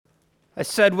I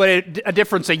said what a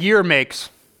difference a year makes,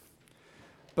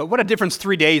 but what a difference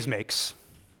 3 days makes.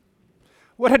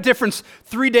 What a difference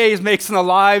 3 days makes in the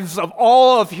lives of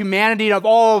all of humanity and of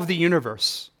all of the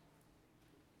universe.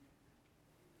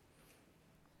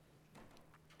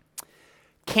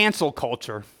 Cancel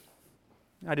culture.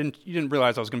 You didn't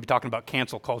realize I was going to be talking about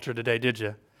cancel culture today, did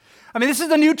you? I mean, this is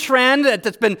a new trend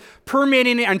that's been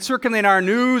permeating and circulating our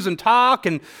news and talk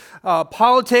and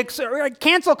politics.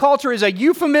 Cancel culture is a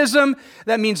euphemism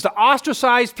that means to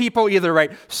ostracize people either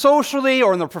socially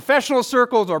or in the professional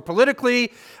circles or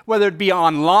politically, whether it be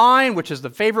online, which is the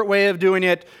favorite way of doing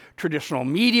it, traditional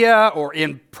media, or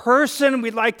in person.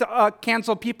 We'd like to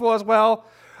cancel people as well.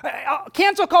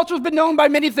 Cancel culture has been known by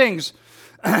many things.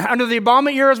 Under the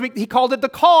Obama years, he called it the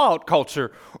call-out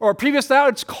culture. Or previous to that,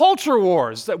 it's culture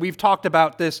wars that we've talked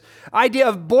about, this idea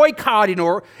of boycotting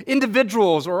or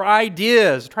individuals or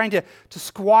ideas, trying to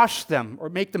squash them or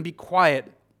make them be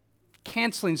quiet,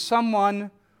 canceling someone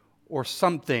or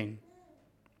something.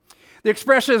 The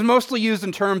expression is mostly used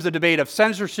in terms of debate of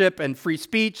censorship and free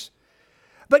speech.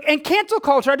 And cancel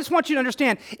culture, I just want you to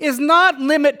understand, is not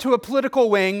limited to a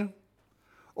political wing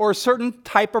or a certain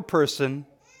type of person.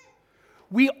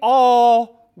 We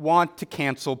all want to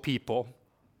cancel people.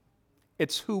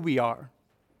 It's who we are.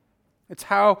 It's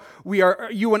how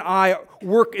you and I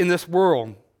work in this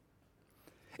world.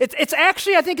 It's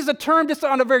actually, I think, is a term just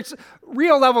on a very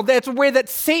real level. It's a way that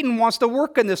Satan wants to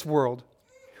work in this world,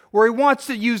 where he wants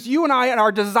to use you and I and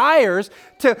our desires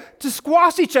to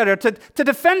squash each other, to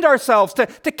defend ourselves,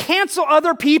 to cancel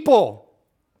other people.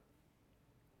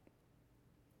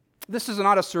 This is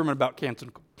not a sermon about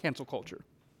cancel culture.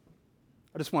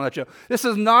 I just want to let you know, this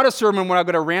is not a sermon where I'm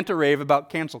going to rant or rave about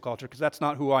cancel culture, because that's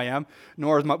not who I am,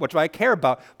 nor is much I care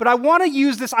about. But I want to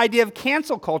use this idea of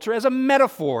cancel culture as a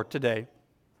metaphor today.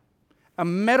 A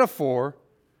metaphor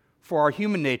for our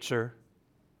human nature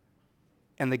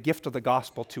and the gift of the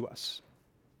gospel to us.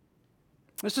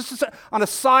 This is on a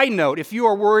side note, if you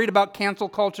are worried about cancel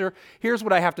culture, here's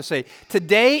what I have to say.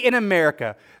 Today in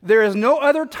America, there is no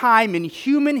other time in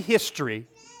human history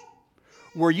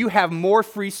where you have more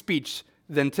free speech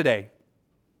than today.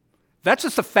 That's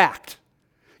just a fact.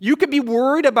 You could be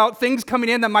worried about things coming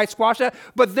in that might squash that,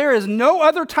 but there is no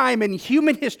other time in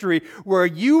human history where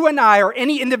you and I or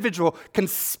any individual can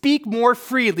speak more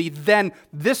freely than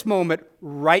this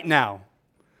right now.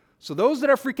 So those that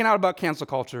are freaking out about cancel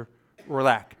culture,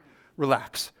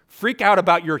 relax. Freak out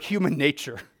about your human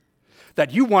nature,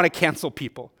 that you want to cancel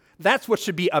people. That's what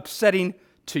should be upsetting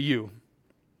to you.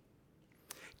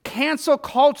 Cancel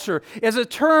culture is a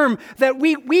term that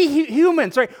we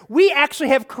humans, we actually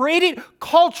have created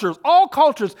cultures, all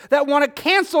cultures, that want to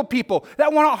cancel people,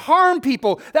 that want to harm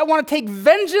people, that want to take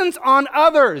vengeance on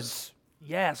others.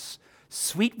 Yes,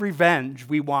 sweet revenge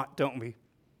we want, don't we?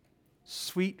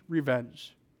 Sweet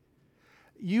revenge.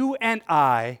 You and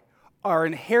I are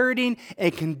inheriting a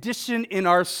condition in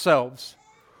ourselves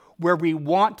where we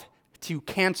want to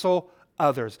cancel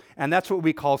others, and that's what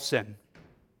we call sin.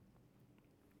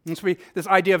 This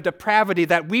idea of depravity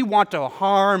that we want to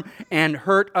harm and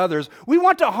hurt others. We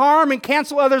want to harm and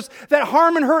cancel others that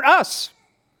harm and hurt us,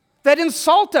 that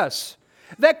insult us,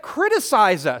 that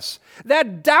criticize us,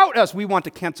 that doubt us. We want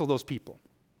to cancel those people.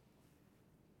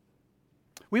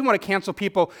 We want to cancel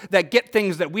people that get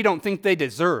things that we don't think they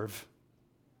deserve.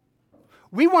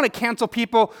 We want to cancel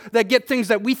people that get things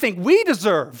that we think we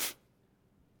deserve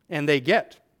and they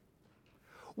get.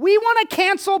 We want to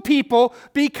cancel people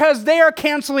because they are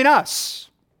canceling us.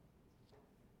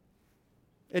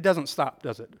 It doesn't stop,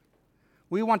 does it?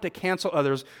 We want to cancel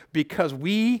others because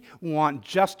we want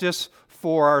justice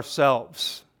for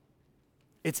ourselves.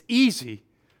 It's easy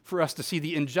for us to see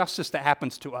the injustice that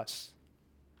happens to us.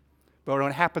 But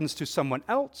when it happens to someone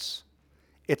else,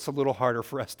 it's a little harder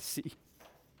for us to see.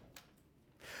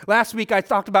 Last week I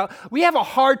talked about we have a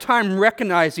hard time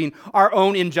recognizing our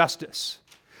own injustice.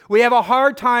 We have a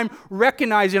hard time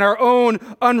recognizing our own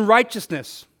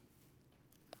unrighteousness,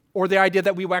 or the idea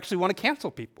that we actually want to cancel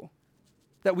people,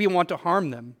 that we want to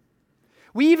harm them.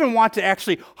 We even want to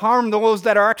actually harm those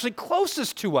that are actually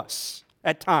closest to us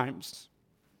at times.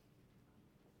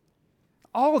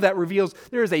 All of that reveals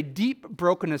there is a deep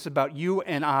brokenness about you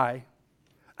and I,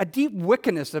 a deep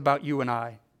wickedness about you and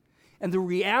I. And the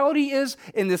reality is,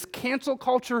 in this cancel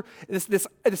culture, this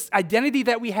identity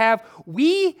that we have,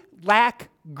 we lack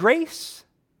grace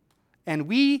and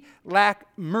we lack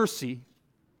mercy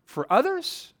for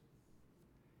others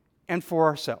and for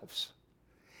ourselves.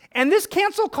 And this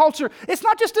cancel culture, it's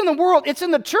not just in the world, it's in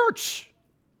the church.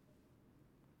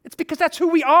 It's because that's who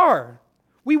we are.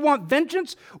 We want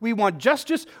vengeance, we want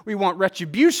justice, we want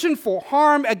retribution for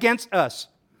harm against us.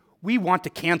 we want to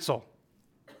cancel.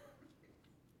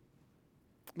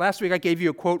 Last week I gave you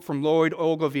a quote from Lloyd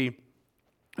Ogilvie.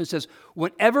 It says,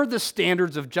 "Whenever the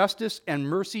standards of justice and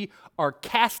mercy are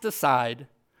cast aside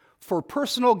for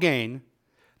personal gain,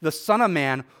 the Son of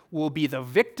Man will be the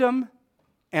victim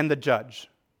and the judge."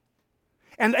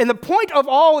 And the point of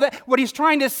all that, what he's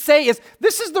trying to say is,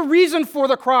 this is the reason for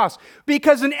the cross.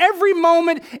 Because in every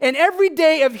moment and every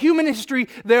day of human history,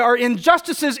 there are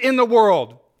injustices in the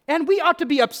world. And we ought to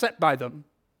be upset by them.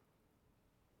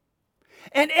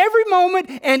 And every moment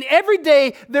and every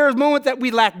day, there is a moment that we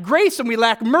lack grace and we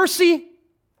lack mercy.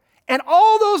 And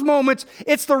all those moments,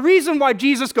 it's the reason why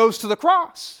Jesus goes to the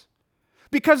cross.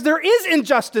 Because there is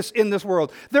injustice in this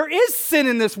world. There is sin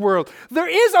in this world. There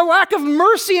is a lack of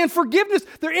mercy and forgiveness.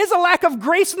 There is a lack of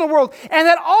grace in the world. And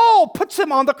that all puts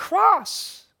him on the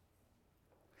cross.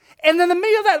 And in the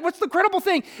middle of that, what's the incredible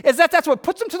thing is that that's what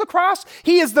puts him to the cross.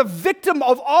 He is the victim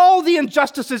of all the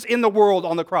injustices in the world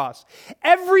on the cross.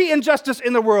 Every injustice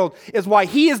in the world is why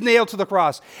he is nailed to the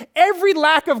cross. Every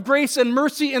lack of grace and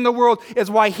mercy in the world is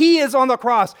why he is on the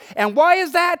cross. And why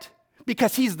is that?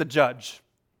 Because he's the judge.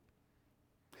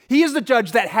 He is the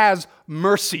judge that has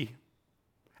mercy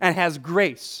and has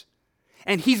grace.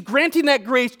 And he's granting that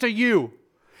grace to you.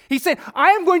 He said, I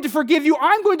am going to forgive you.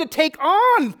 I'm going to take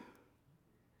on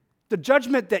the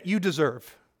judgment that you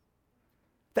deserve,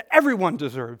 that everyone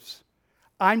deserves.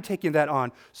 I'm taking that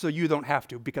on so you don't have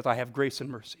to, because I have grace and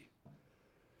mercy.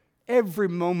 Every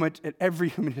moment in every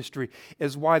human history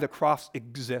is why the cross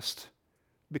exists,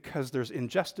 because there's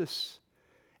injustice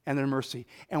and there's mercy.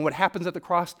 And what happens at the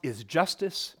cross is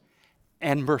justice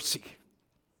and mercy.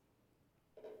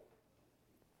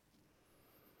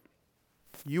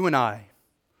 You and I,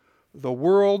 the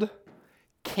world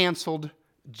canceled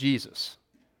Jesus.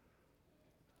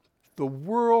 The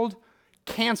world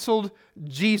canceled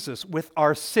Jesus with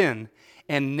our sin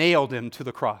and nailed him to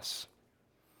the cross.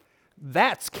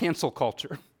 That's cancel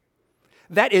culture.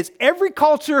 That is every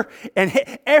culture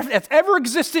that's ever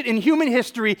existed in human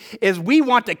history is we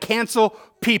want to cancel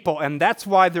people, and that's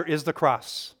why there is the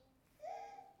cross.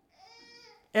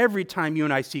 Every time you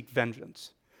and I seek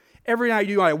vengeance, every time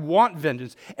you and I want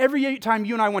vengeance, every time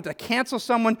you and I want to cancel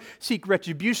someone, seek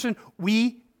retribution,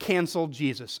 we cancel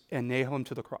Jesus and nail him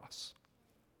to the cross.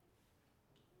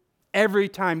 Every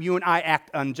time you and I act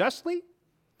unjustly,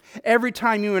 every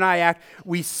time you and I act,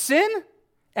 we sin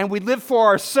and we live for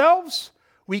ourselves,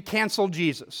 we cancel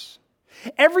Jesus.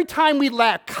 Every time we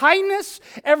lack kindness,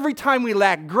 every time we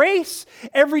lack grace,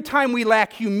 every time we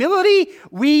lack humility,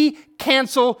 we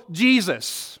cancel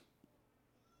Jesus.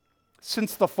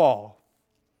 Since the fall,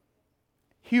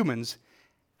 humans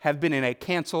have been in a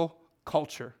cancel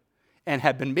culture and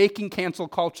have been making cancel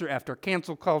culture after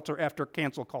cancel culture after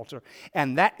cancel culture,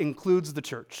 and that includes the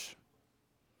church.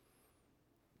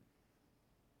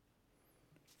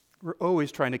 We're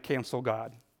always trying to cancel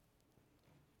God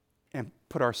and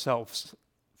put ourselves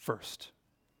first.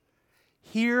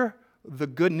 Hear the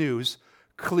good news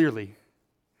clearly.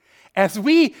 As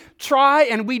we try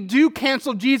and we do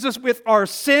cancel Jesus with our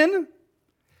sin,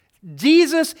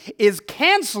 Jesus is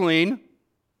canceling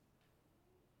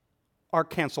our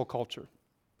cancel culture.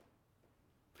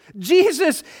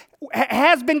 Jesus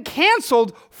has been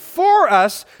canceled for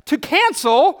us to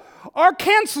cancel our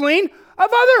canceling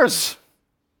of others.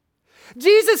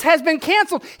 Jesus has been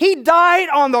canceled. He died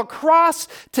on the cross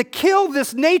to kill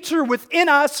this nature within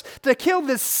us, to kill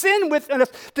this sin within us,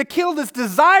 to kill this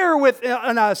desire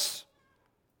within us.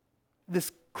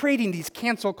 This creating these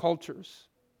cancel cultures.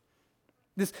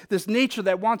 This nature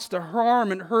that wants to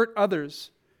harm and hurt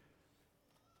others.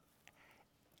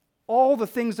 All the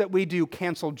things that we do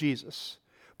cancel Jesus.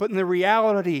 But in the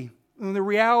reality,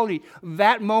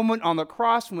 that moment on the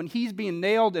cross when he's being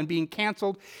nailed and being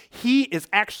canceled, he is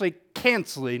actually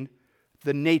canceling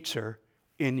the nature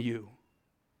in you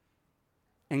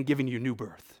and giving you new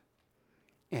birth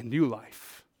and new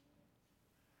life.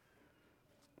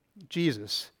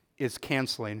 Jesus is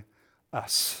canceling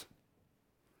us,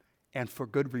 and for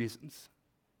good reasons.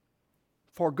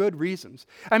 For good reasons.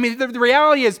 I mean, the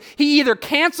reality is he either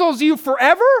cancels you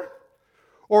forever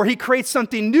or he creates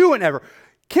something new and ever.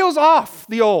 Kills off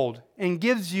the old and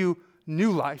gives you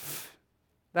new life.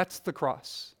 That's the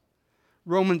cross.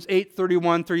 Romans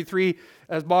 8:31-33,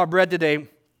 as Bob read today,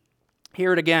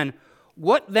 hear it again.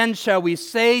 What then shall we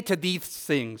say to these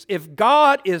things? If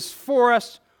God is for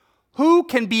us, who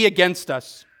can be against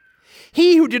us?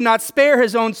 He who did not spare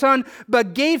his own son,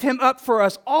 but gave him up for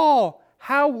us all,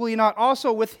 how will he not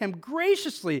also with him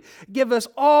graciously give us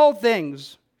all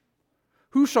things?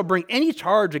 Who shall bring any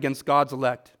charge against God's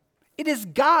elect? It is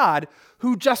God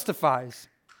who justifies.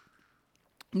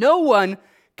 No one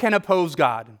can oppose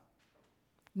God.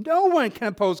 No one can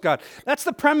oppose God. That's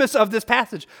the premise of this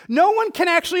passage. No one can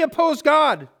actually oppose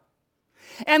God.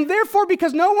 And therefore,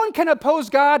 because no one can oppose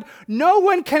God, no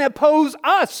one can oppose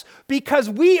us, because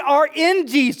we are in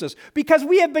Jesus, because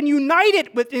we have been united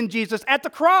within Jesus at the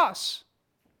cross,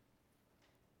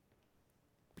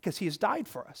 because he has died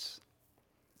for us,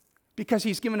 because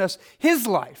he's given us his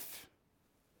life.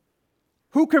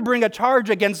 Who could bring a charge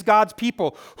against God's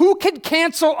people? Who could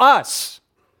cancel us?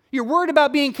 You're worried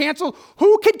about being canceled?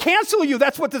 Who could cancel you?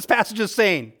 That's what this passage is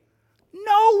saying.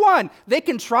 No one. They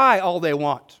can try all they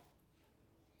want.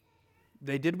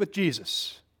 They did with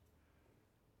Jesus.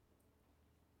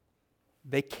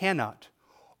 They cannot.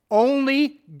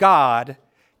 Only God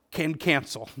can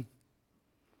cancel.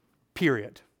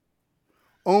 Period.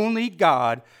 Only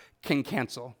God can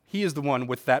cancel. He is the one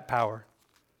with that power.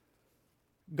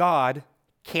 God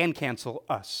can cancel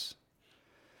us.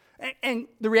 And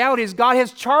the reality is God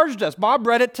has charged us. Bob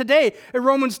read it today in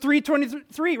Romans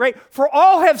 3:23, right? For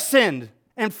all have sinned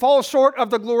and fall short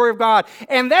of the glory of God.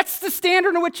 And that's the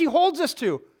standard in which he holds us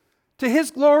to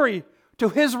his glory, to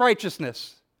his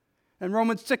righteousness. And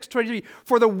Romans 6:23,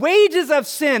 for the wages of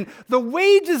sin, the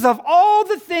wages of all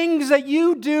the things that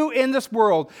you do in this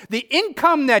world, the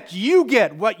income that you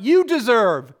get, what you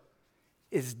deserve,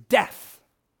 is death.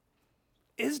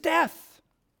 Is death.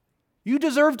 You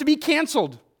deserve to be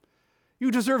canceled. You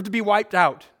deserve to be wiped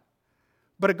out.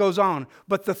 But it goes on.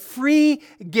 But the free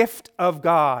gift of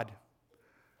God,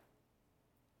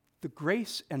 the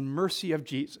grace and mercy of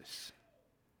Jesus,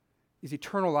 is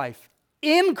eternal life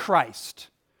in Christ,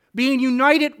 being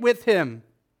united with him.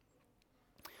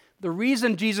 The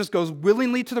reason Jesus goes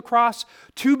willingly to the cross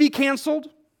to be canceled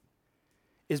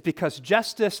is because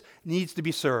justice needs to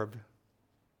be served.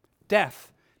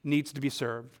 Death needs to be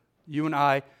served. You and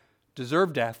I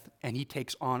deserve death, and he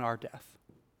takes on our death.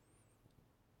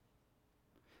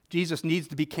 Jesus needs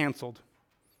to be canceled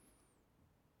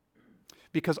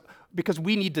because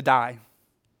we need to die.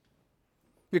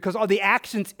 Because all the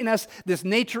actions in us, this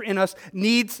nature in us,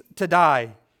 needs to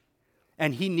die.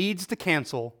 And he needs to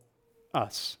cancel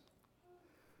us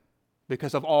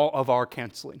because of all of our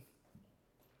canceling.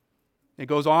 It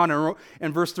goes on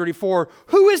in verse 34,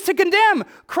 who is to condemn?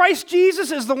 Christ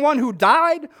Jesus is the one who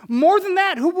died. More than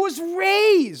that, who was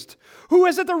raised, who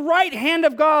is at the right hand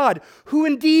of God, who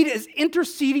indeed is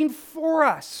interceding for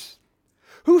us.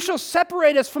 Who shall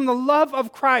separate us from the love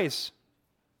of Christ?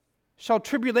 Shall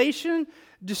tribulation,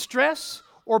 distress,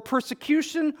 or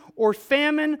persecution, or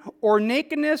famine, or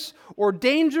nakedness, or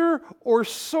danger, or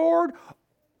sword?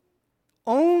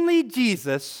 Only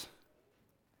Jesus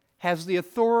has the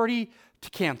authority to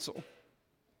cancel.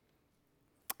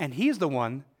 And he's the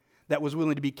one that was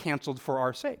willing to be canceled for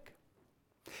our sake.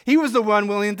 He was the one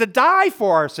willing to die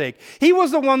for our sake. He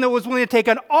was the one that was willing to take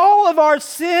on all of our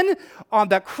sin on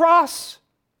the cross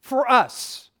for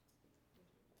us.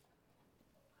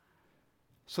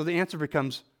 So the answer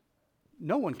becomes,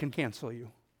 no one can cancel you.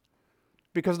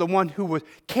 Because the one who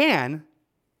can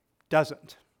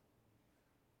doesn't.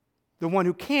 The one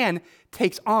who can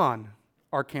takes on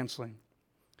our canceling.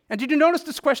 And did you notice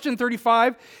this question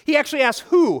 35? He actually asks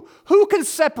who? Who can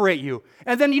separate you?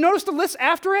 And then you notice the list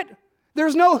after it?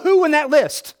 There's no who in that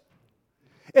list.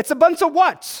 It's a bunch of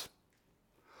whats.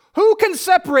 Who can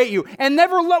separate you? And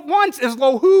never once is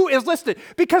who is listed,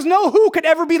 because no who could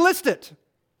ever be listed.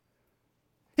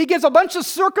 He gives a bunch of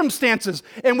circumstances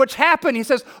in which happen. He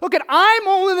says, look, I'm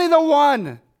only the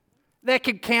one that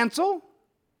can cancel.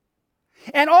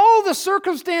 And all the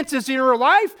circumstances in your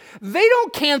life, they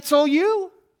don't cancel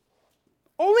you.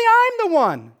 Only I'm the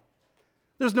one.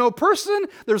 There's no person,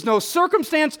 there's no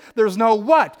circumstance, there's no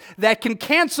what that can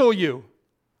cancel you.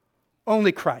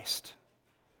 Only Christ.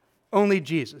 Only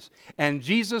Jesus. And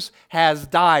Jesus has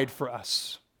died for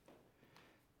us.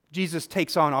 Jesus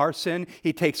takes on our sin.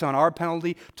 He takes on our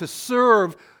penalty to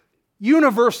serve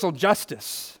universal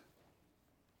justice.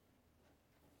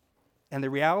 And the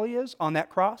reality is, on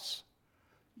that cross,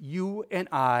 you and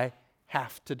I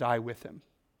have to die with him.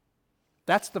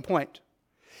 That's the point.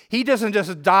 He doesn't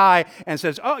just die and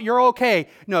says, oh, you're okay.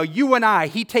 No, you and I,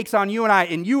 he takes on you and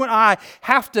I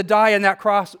have to die on that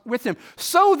cross with him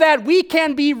so that we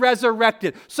can be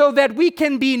resurrected, so that we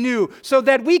can be new, so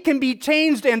that we can be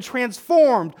changed and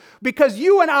transformed, because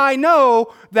you and I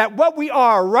know that what we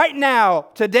are right now,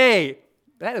 today,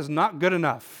 that is not good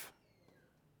enough.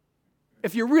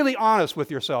 If you're really honest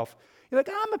with yourself, you're like,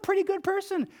 I'm a pretty good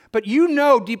person, but you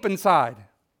know deep inside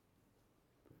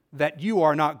that you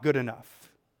are not good enough.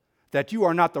 That you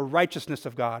are not the righteousness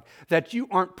of God, that you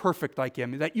aren't perfect like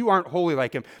him, that you aren't holy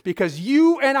like him, because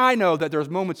you and I know that there's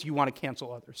moments you want to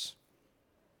cancel others.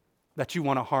 that you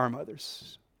want to harm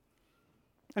others.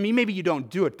 I mean, maybe you don't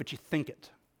do it, but you think it.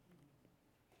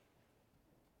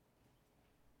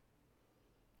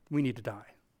 We need to die.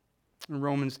 And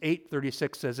Romans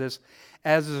 8:36 says this,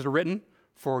 as is written,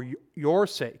 for your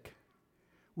sake,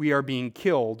 we are being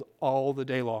killed all the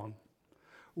day long.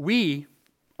 We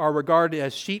are regarded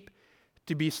as sheep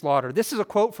to be slaughtered. This is a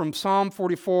quote from Psalm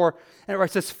 44, and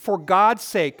it says, for God's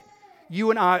sake, you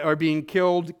and I are being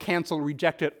killed, canceled,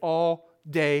 rejected all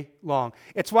day long.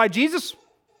 It's why Jesus,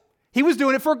 he was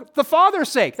doing it for the Father's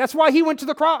sake. That's why he went to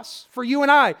the cross, for you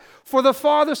and I, for the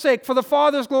Father's sake, for the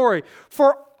Father's glory,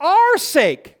 for our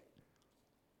sake.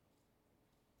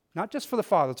 Not just for the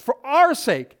Father's, for our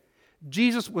sake,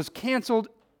 Jesus was canceled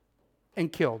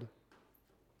and killed.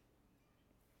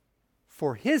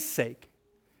 For his sake,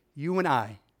 you and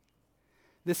I.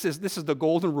 This is the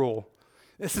golden rule.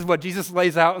 This is what Jesus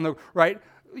lays out in the right.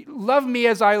 Love me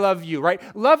as I love you, right?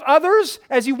 Love others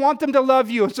as you want them to love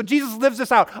you. So Jesus lives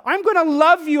this out. I'm going to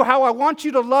love you how I want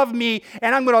you to love me,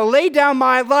 and I'm going to lay down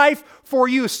my life for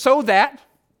you so that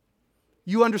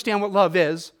you understand what love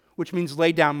is, which means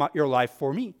lay down your life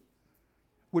for me,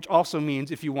 which also means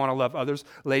if you want to love others,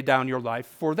 lay down your life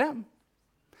for them.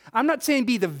 I'm not saying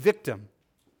be the victim.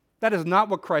 That is not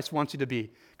what Christ wants you to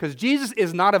be, because Jesus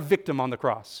is not a victim on the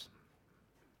cross.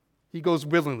 He goes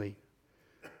willingly.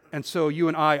 And so you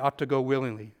and I ought to go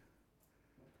willingly.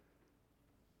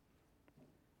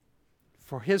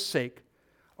 For his sake,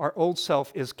 our old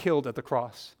self is killed at the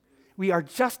cross. We are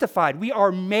justified. We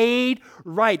are made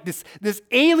right. This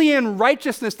alien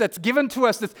righteousness that's given to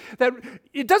us, that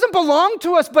it doesn't belong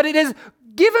to us, but it is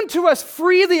given to us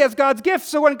freely as God's gift.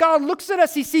 So when God looks at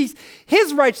us, he sees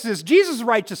his righteousness, Jesus'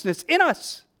 righteousness in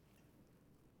us.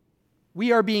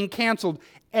 We are being canceled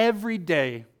every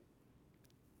day.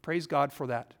 Praise God for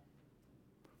that.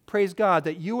 Praise God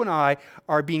that you and I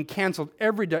are being canceled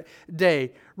every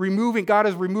day. God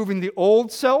is removing the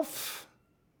old self,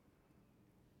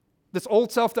 this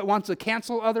old self that wants to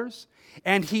cancel others,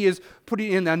 and he is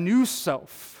putting in a new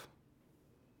self.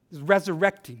 He's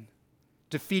resurrecting,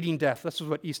 defeating death. This is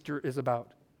what Easter is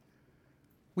about.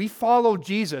 We follow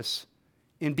Jesus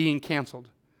in being canceled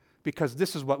because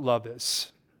this is what love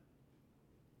is.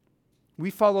 We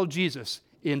follow Jesus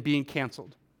in being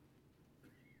canceled.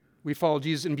 We follow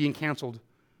Jesus in being canceled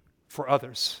for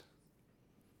others.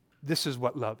 This is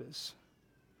what love is.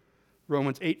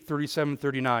 Romans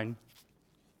 8:37-39.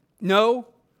 No,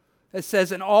 it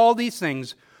says, in all these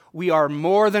things, we are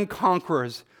more than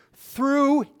conquerors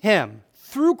through him,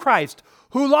 through Christ,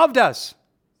 who loved us.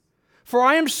 For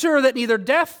I am sure that neither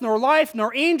death, nor life,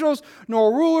 nor angels,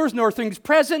 nor rulers, nor things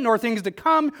present, nor things to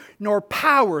come, nor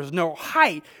powers, nor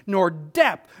height, nor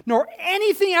depth, nor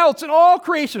anything else in all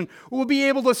creation will be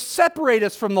able to separate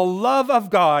us from the love of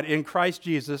God in Christ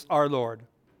Jesus our Lord.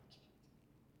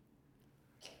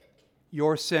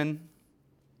 Your sin,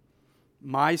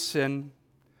 my sin,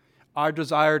 our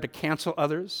desire to cancel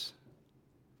others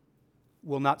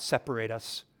will not separate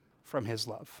us from his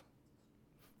love.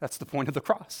 That's the point of the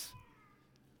cross.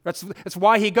 That's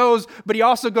why he goes, but he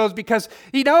also goes because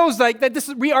he knows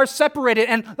that we are separated.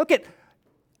 And look at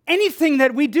anything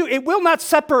that we do, it will not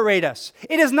separate us.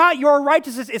 It is not your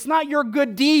righteousness, it's not your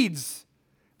good deeds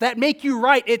that make you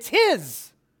right, it's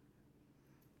his.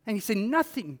 And he said,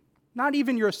 nothing, not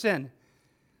even your sin.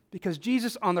 Because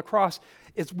Jesus on the cross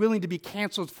is willing to be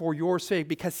canceled for your sake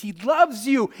because he loves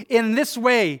you in this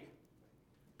way.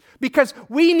 Because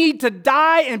we need to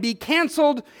die and be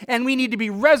canceled, and we need to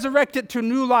be resurrected to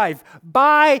new life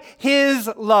by his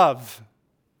love.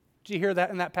 Did you hear that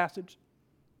in that passage?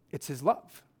 It's his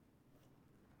love.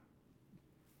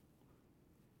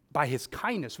 By his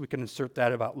kindness, we can insert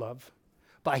that about love.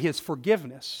 By his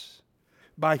forgiveness,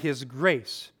 by his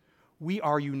grace, we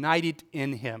are united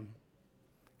in him.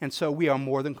 And so we are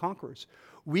more than conquerors.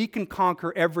 We can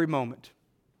conquer every moment.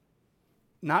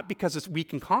 Not because we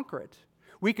can conquer it.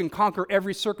 We can conquer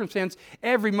every circumstance,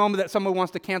 every moment that someone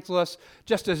wants to cancel us.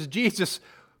 Just as Jesus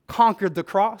conquered the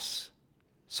cross,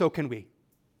 so can we.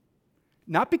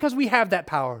 Not because we have that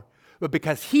power, but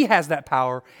because he has that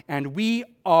power, and we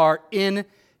are in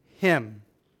him.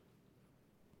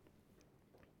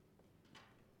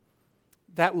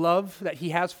 That love that he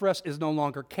has for us is no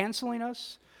longer canceling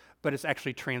us, but it's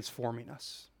actually transforming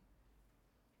us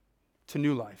to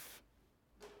new life.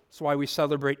 That's why we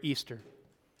celebrate Easter.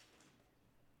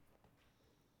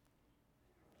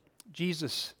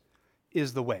 Jesus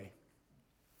is the way.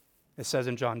 It says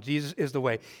in John, Jesus is the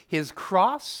way. His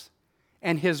cross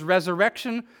and his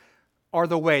resurrection are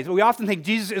the ways. We often think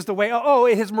Jesus is the way. Oh,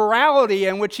 his morality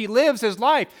in which he lives his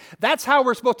life. That's how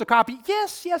we're supposed to copy.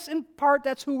 Yes, in part,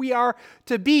 that's who we are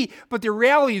to be. But the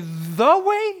reality,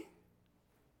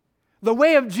 the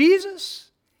way of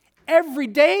Jesus, every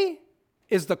day,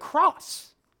 is the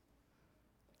cross.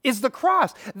 Is the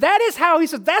cross. That is how he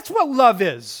says, that's what love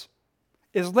is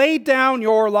lay down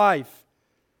your life.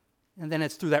 And then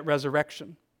it's through that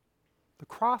resurrection. The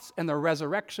cross and the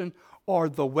resurrection are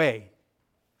the way.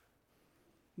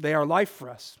 They are life for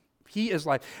us. He is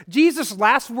life. Jesus'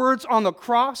 last words on the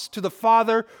cross to the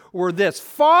Father were this: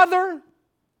 Father,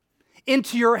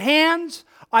 into your hands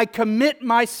I commit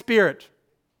my spirit.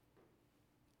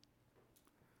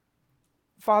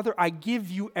 Father, I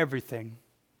give you everything.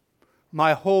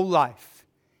 My whole life,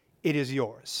 it is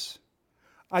yours.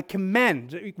 I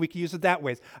commend, we can use it that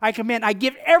way. I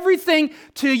give everything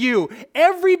to you.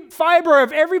 Every fiber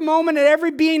of every moment and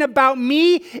every being about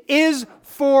me is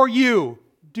for you.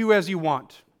 Do as you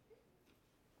want.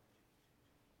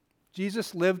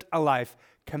 Jesus lived a life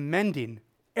commending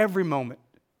every moment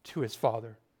to his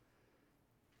Father.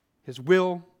 His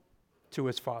will to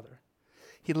his Father.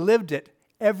 He lived it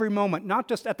every moment, not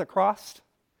just at the cross,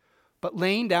 but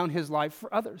laying down his life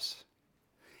for others.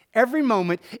 Every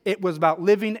moment, it was about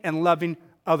living and loving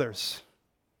others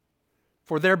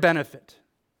for their benefit.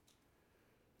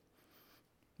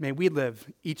 May we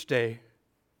live each day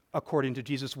according to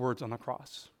Jesus' words on the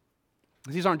cross.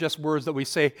 These aren't just words that we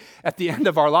say at the end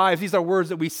of our lives. These are words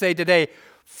that we say today.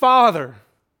 Father,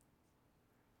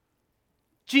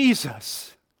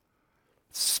 Jesus,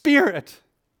 Spirit,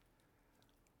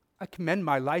 I commend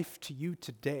my life to you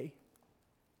today.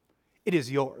 It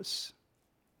is yours.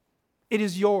 It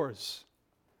is yours.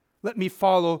 Let me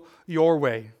follow your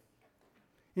way.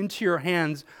 Into your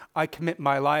hands, I commit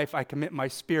my life, I commit my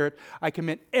spirit, I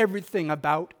commit everything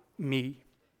about me.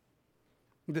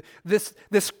 This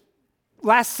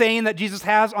last saying that Jesus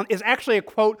has is actually a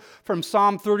quote from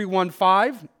Psalm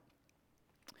 31:5.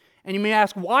 And you may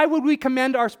ask, why would we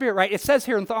commend our spirit, right? It says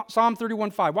here in Psalm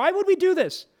 31:5, why would we do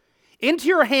this? Into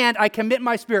your hand I commit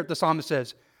my spirit, the psalmist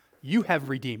says. You have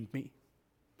redeemed me.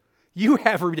 You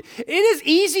have redeemed. It is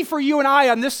easy for you and I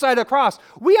on this side of the cross.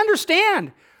 We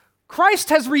understand. Christ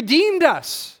has redeemed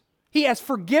us. He has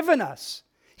forgiven us.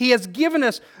 He has given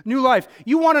us new life.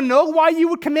 You want to know why you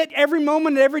would commit every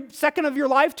moment and every second of your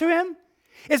life to him?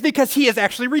 It's because he has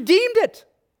actually redeemed it.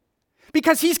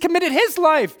 Because he's committed his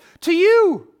life to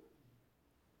you.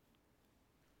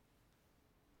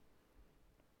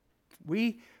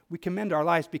 We commend our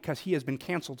lives because he has been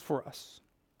canceled for us.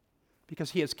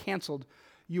 Because he has canceled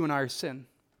you and our sin.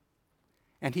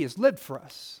 And he has lived for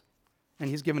us. And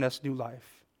he's given us new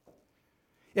life.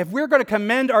 If we're going to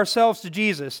commend ourselves to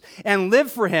Jesus and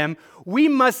live for him, we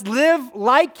must live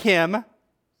like him,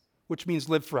 which means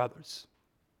live for others.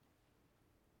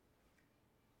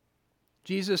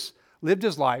 Jesus lived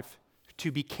his life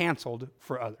to be canceled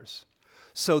for others,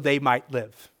 so they might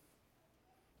live.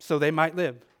 So they might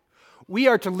live. We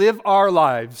are to live our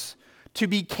lives to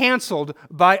be canceled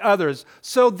by others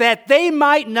so that they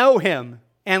might know him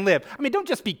and live. I mean, don't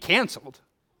just be canceled.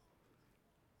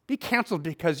 Be canceled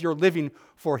because you're living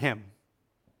for him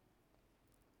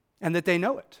and that they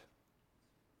know it.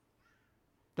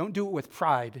 Don't do it with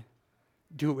pride.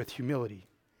 Do it with humility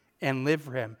and live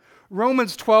for him.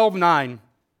 Romans 12:9.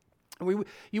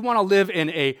 You want to live in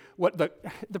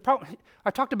the problem.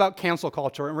 I talked about cancel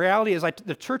culture. In reality, is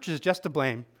the church is just to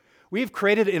blame. We've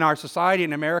created in our society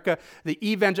in America the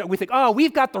evangelical. We think,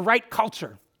 we've got the right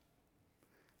culture.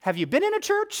 Have you been in a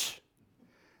church?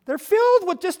 They're filled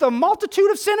with just a multitude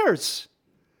of sinners,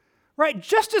 right?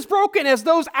 Just as broken as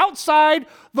those outside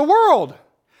the world.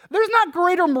 There's not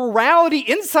greater morality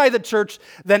inside the church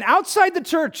than outside the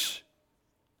church.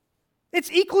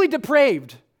 It's equally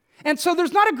depraved. And so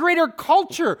there's not a greater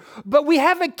culture, but we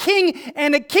have a king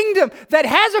and a kingdom that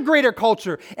has a greater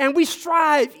culture. And we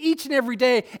strive each and every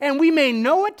day, and we may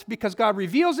know it because God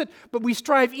reveals it, but we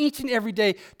strive each and every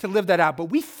day to live that out. But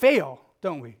we fail,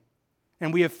 don't we?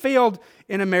 And we have failed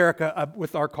in America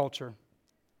with our culture.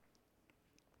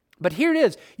 But here it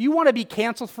is. You want to be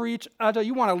canceled for each other.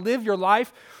 You want to live your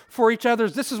life for each other.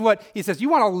 This is what he says. You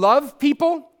want to love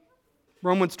people?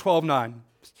 Romans 12:9.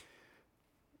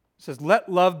 It says, let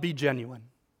love be genuine.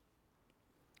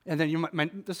 And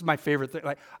then this is my favorite thing.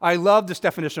 I love this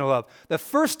definition of love. The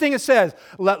first thing it says,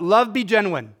 let love be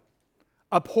genuine.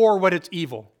 Abhor what is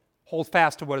evil. Hold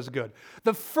fast to what is good.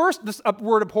 This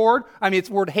word abhorred, it's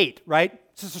the word hate, right?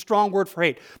 It's just a strong word for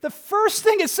hate. The first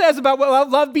thing it says about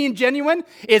love being genuine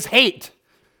is hate.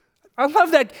 I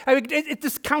love that. I mean, it's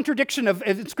this contradiction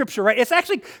in Scripture, right? It's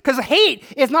actually because hate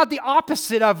is not the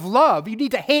opposite of love. You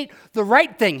need to hate the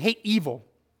right thing, hate evil.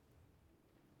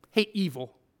 Hate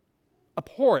evil.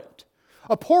 Abhor it.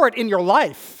 Abhor it in your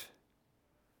life.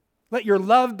 Let your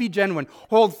love be genuine.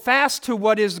 Hold fast to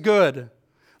what is good.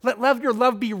 Let your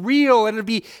love be real and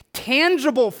be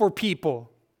tangible for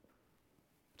people.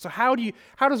 So how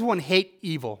does one hate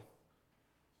evil?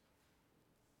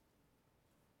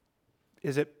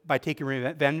 Is it by taking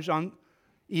revenge on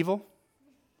evil?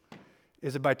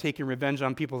 Is it by taking revenge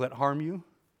on people that harm you?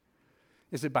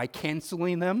 Is it by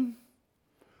canceling them?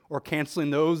 Or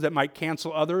canceling those that might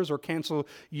cancel others or cancel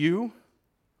you?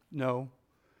 No.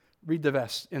 Read the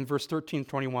rest in verse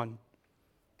 13-21.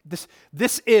 This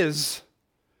is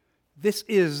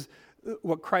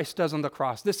what Christ does on the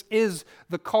cross. This is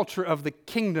the culture of the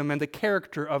kingdom and the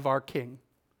character of our King.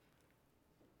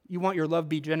 You want your love to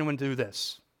be genuine, do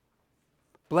this.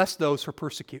 Bless those who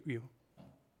persecute you.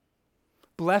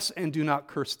 Bless and do not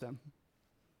curse them.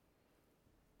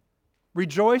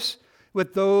 Rejoice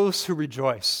with those who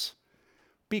rejoice.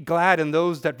 Be glad in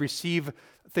those that receive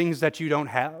things that you don't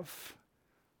have.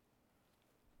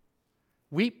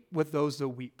 Weep with those that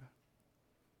weep.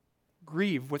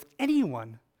 Grieve with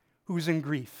anyone who's in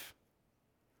grief.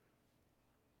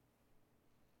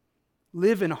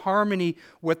 Live in harmony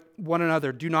with one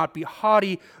another. Do not be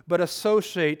haughty, but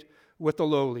associate with the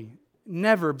lowly.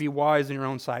 Never be wise in your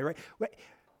own sight, right?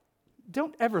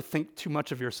 Don't ever think too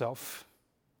much of yourself.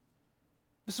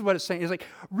 This is what it's saying. It's like,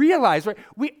 realize, right?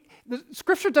 The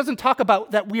Scripture doesn't talk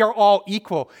about that we are all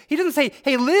equal. He doesn't say,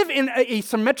 hey, live in a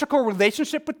symmetrical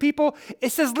relationship with people.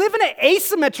 It says live in an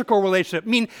asymmetrical relationship. I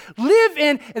mean, live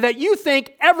in that you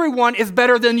think everyone is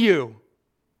better than you.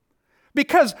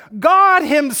 Because God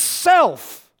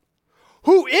Himself,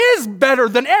 who is better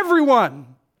than everyone,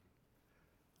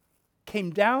 came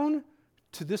down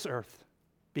to this earth,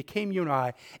 became you and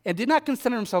I, and did not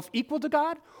consider Himself equal to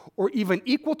God or even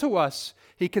equal to us.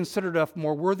 He considered us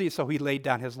more worthy, so He laid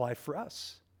down His life for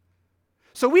us.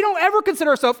 So we don't ever consider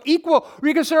ourselves equal.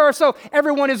 We consider ourselves,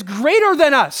 everyone is greater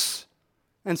than us.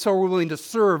 And so we're willing to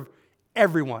serve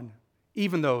everyone,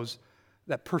 even those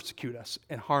that persecute us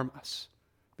and harm us,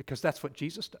 because that's what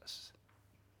Jesus does.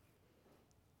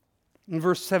 In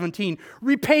verse 17,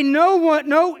 repay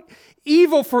no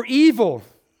evil for evil,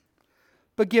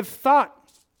 but give thought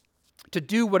to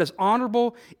do what is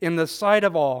honorable in the sight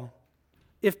of all.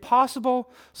 If possible,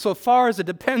 so far as it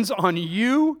depends on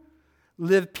you,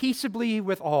 live peaceably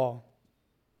with all.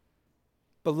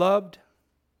 Beloved,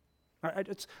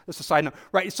 it's a side note,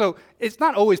 right? So it's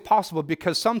not always possible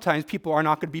because sometimes people are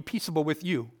not going to be peaceable with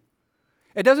you.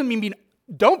 It doesn't mean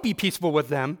don't be peaceable with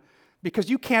them,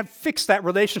 because you can't fix that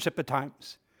relationship at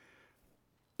times.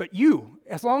 But you,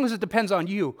 as long as it depends on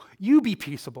you, you be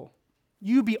peaceable,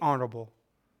 you be honorable,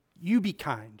 you be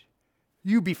kind,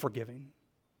 you be forgiving.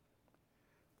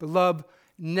 Beloved,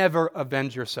 never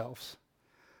avenge yourselves,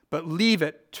 but leave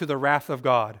it to the wrath of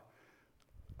God.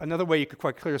 Another way you could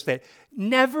quite clearly state,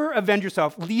 never avenge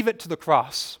yourself, leave it to the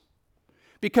cross.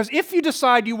 Because if you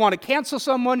decide you want to cancel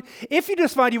someone, if you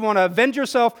decide you want to avenge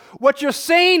yourself, what you're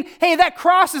saying, hey, that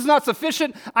cross is not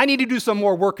sufficient. I need to do some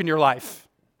more work in your life.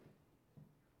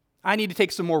 I need to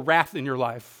take some more wrath in your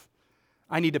life.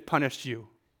 I need to punish you.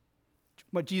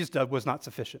 What Jesus did was not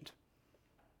sufficient.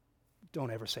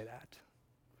 Don't ever say that.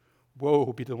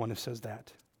 Woe be the one who says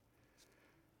that.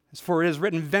 As for it is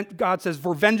written, God says,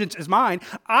 for vengeance is mine.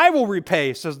 I will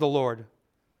repay, says the Lord.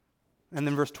 And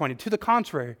then verse 20, to the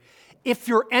contrary, if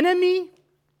your enemy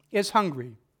is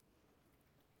hungry,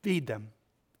 feed them.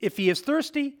 If he is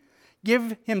thirsty,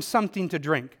 give him something to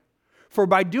drink. For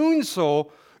by doing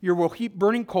so, you will heap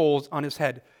burning coals on his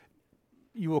head.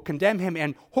 You will condemn him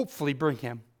and hopefully bring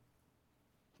him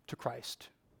to Christ.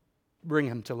 Bring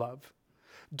him to love.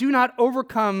 Do not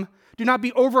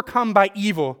be overcome by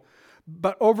evil,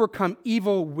 but overcome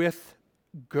evil with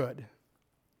good.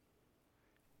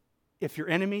 If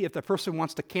the person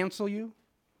wants to cancel you,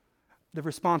 the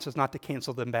response is not to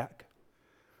cancel them back.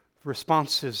 The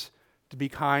response is to be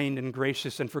kind and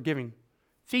gracious and forgiving.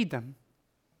 Feed them.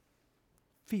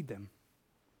 Feed them.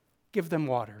 Give them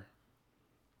water.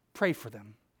 Pray for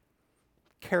them.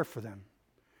 Care for them.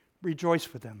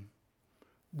 Rejoice with them.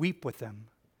 Weep with them.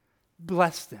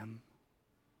 Bless them.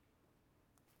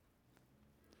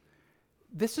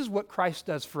 This is what Christ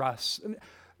does for us.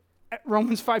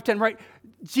 Romans 5:10, right?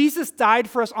 Jesus died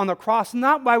for us on the cross,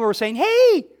 not why we were saying,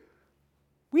 hey,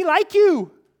 we like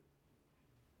you.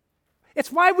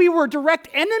 It's why we were direct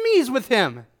enemies with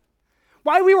him.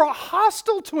 Why we were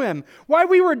hostile to him. Why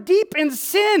we were deep in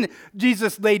sin.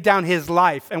 Jesus laid down his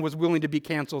life and was willing to be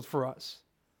canceled for us.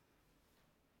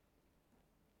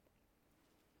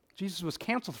 Jesus was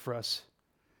canceled for us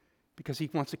because he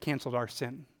wants to cancel our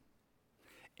sin.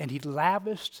 And he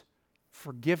lavished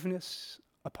forgiveness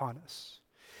upon us.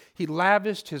 He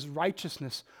lavished his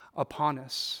righteousness upon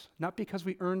us, not because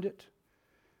we earned it,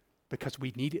 because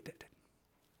we needed it.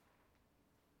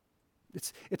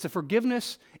 It's a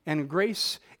forgiveness and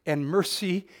grace and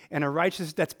mercy and a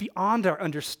righteousness that's beyond our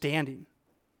understanding.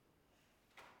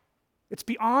 It's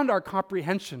beyond our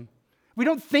comprehension. We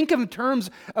don't think in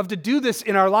terms of to do this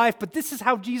in our life, but this is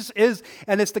how Jesus is,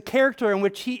 and it's the character in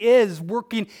which he is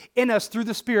working in us through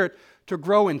the Spirit to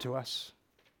grow into us.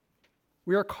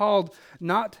 We are called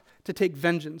not to take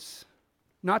vengeance,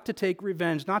 not to take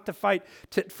revenge, not to fight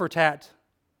tit for tat.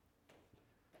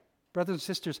 Brothers and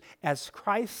sisters, as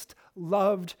Christ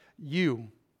loved you,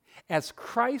 as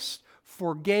Christ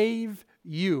forgave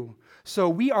you, so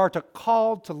we are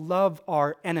called to love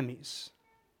our enemies.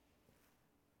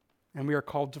 And we are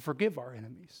called to forgive our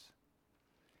enemies.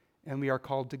 And we are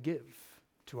called to give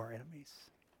to our enemies.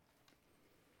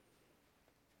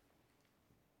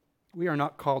 We are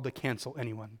not called to cancel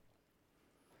anyone.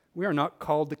 We are not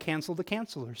called to cancel the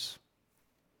cancelers.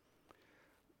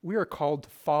 We are called to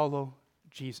follow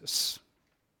Jesus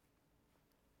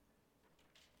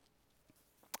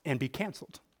and be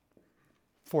canceled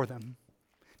for them.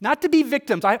 Not to be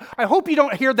victims. I hope you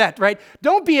don't hear that, right?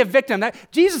 Don't be a victim.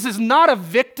 Jesus is not a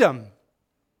victim.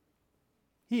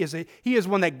 He is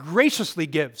one that graciously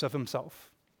gives of himself.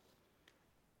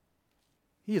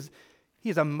 He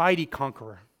is a mighty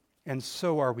conqueror, and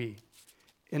so are we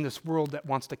in this world that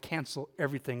wants to cancel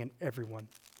everything and everyone.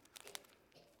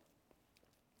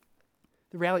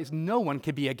 The reality is no one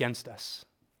can be against us.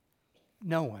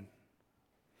 No one.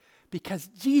 Because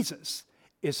Jesus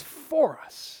is for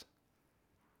us.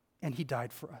 And he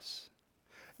died for us.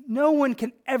 No one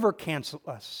can ever cancel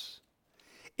us.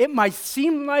 It might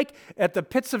seem like at the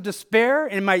pits of despair,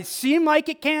 and it might seem like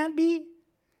it can't be.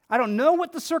 I don't know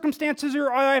what the circumstances of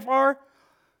your life are,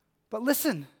 but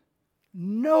listen,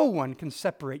 no one can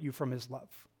separate you from his love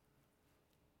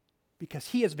because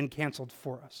he has been canceled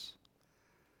for us.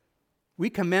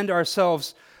 We commend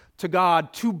ourselves to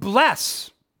God to bless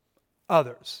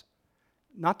others,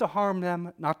 not to harm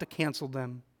them, not to cancel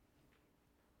them,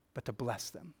 but to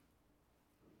bless them.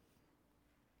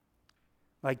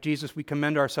 Like Jesus, we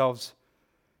commend ourselves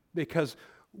because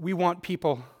we want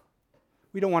people,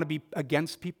 we don't want to be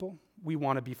against people, we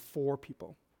want to be for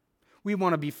people. We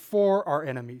want to be for our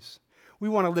enemies. We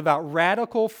want to live out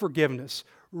radical forgiveness,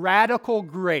 radical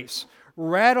grace,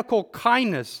 radical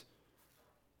kindness,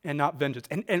 and not vengeance.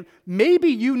 And maybe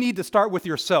you need to start with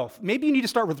yourself. Maybe you need to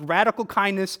start with radical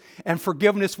kindness and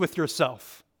forgiveness with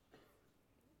yourself.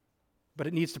 But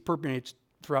it needs to permeate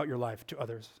throughout your life to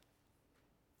others.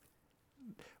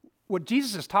 What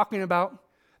Jesus is talking about,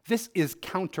 this is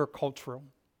countercultural.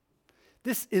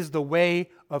 This is the way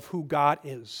of who God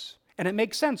is. And it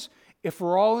makes sense. If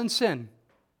we're all in sin,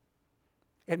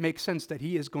 it makes sense that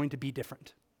he is going to be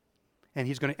different. And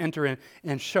he's going to enter in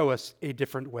and show us a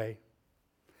different way.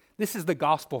 This is the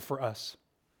gospel for us.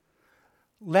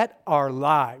 Let our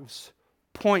lives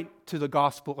point to the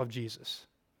gospel of Jesus.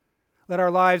 Let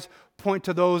our lives point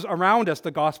to those around us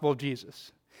the gospel of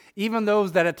Jesus. Even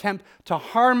those that attempt to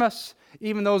harm us,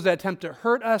 even those that attempt to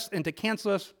hurt us and to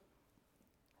cancel us,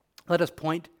 let us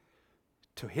point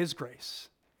to his grace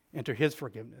and to his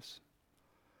forgiveness.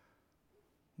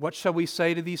 What shall we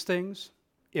say to these things?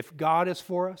 If God is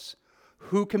for us,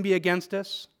 who can be against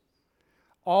us?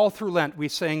 All through Lent we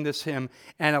sang this hymn,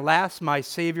 and alas, my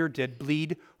Savior did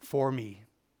bleed for me.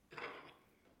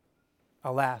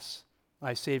 Alas,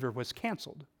 my Savior was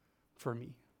canceled for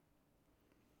me.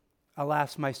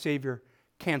 Alas, my Savior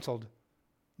canceled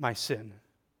my sin.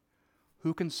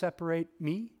 Who can separate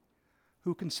me?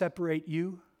 Who can separate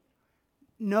you?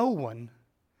 No one.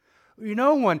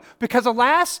 No one. Because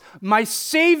alas, my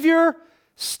Savior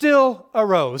still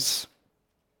arose.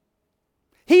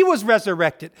 He was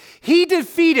resurrected. He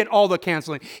defeated all the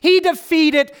canceling. He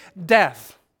defeated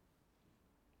death.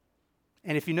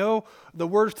 And if you know the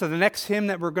words to the next hymn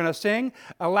that we're going to sing,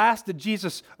 alas, did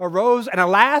Jesus arose, and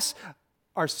alas,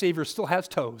 our Savior still has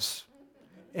toes.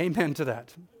 Amen to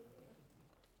that.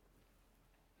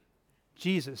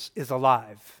 Jesus is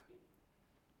alive.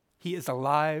 He is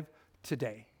alive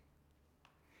today.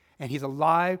 And he's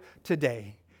alive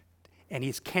today. And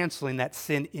he's canceling that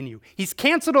sin in you. He's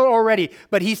canceled it already,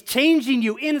 but he's changing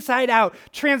you inside out,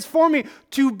 transforming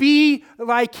to be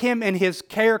like him and his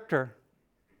character.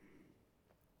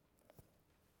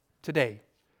 Today,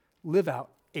 live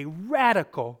out a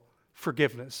radical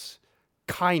forgiveness,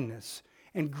 kindness,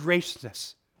 and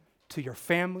graciousness to your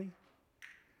family,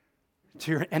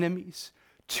 to your enemies,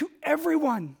 to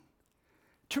everyone.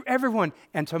 to everyone,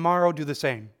 and tomorrow do the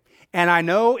same. And I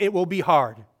know it will be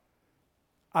hard.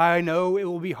 I know it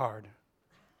will be hard.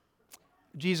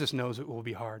 Jesus knows it will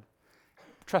be hard.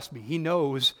 Trust me, he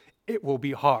knows it will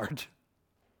be hard.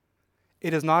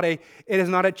 It is not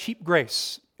a cheap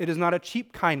grace. It is not a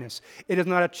cheap kindness. It is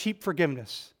not a cheap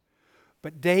forgiveness.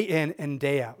 But day in and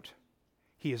day out,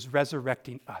 he is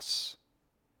resurrecting us.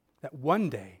 That one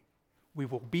day we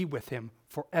will be with him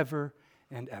forever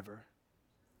and ever.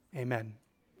 Amen.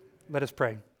 Let us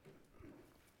pray.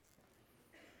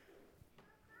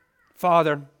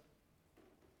 Father,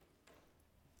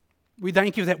 we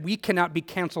thank you that we cannot be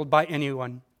canceled by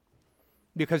anyone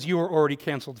because you are already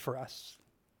canceled for us.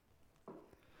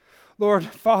 Lord,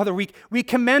 Father, we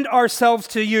commend ourselves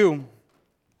to you.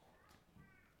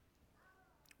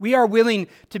 We are willing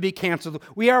to be canceled.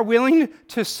 We are willing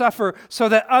to suffer so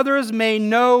that others may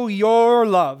know your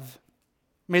love.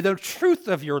 May the truth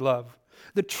of your love,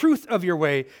 the truth of your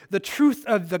way, the truth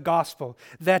of the gospel,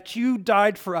 that you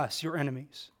died for us, your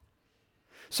enemies,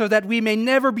 so that we may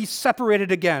never be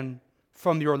separated again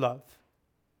from your love,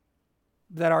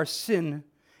 that our sin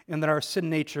and that our sin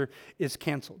nature is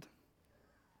canceled,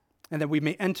 and that we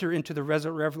may enter into the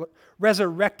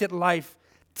resurrected life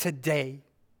today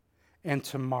and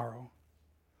tomorrow.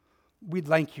 We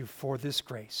thank you for this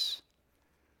grace.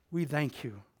 We thank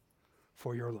you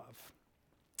for your love.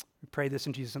 We pray this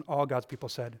in Jesus, and all God's people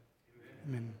said, Amen.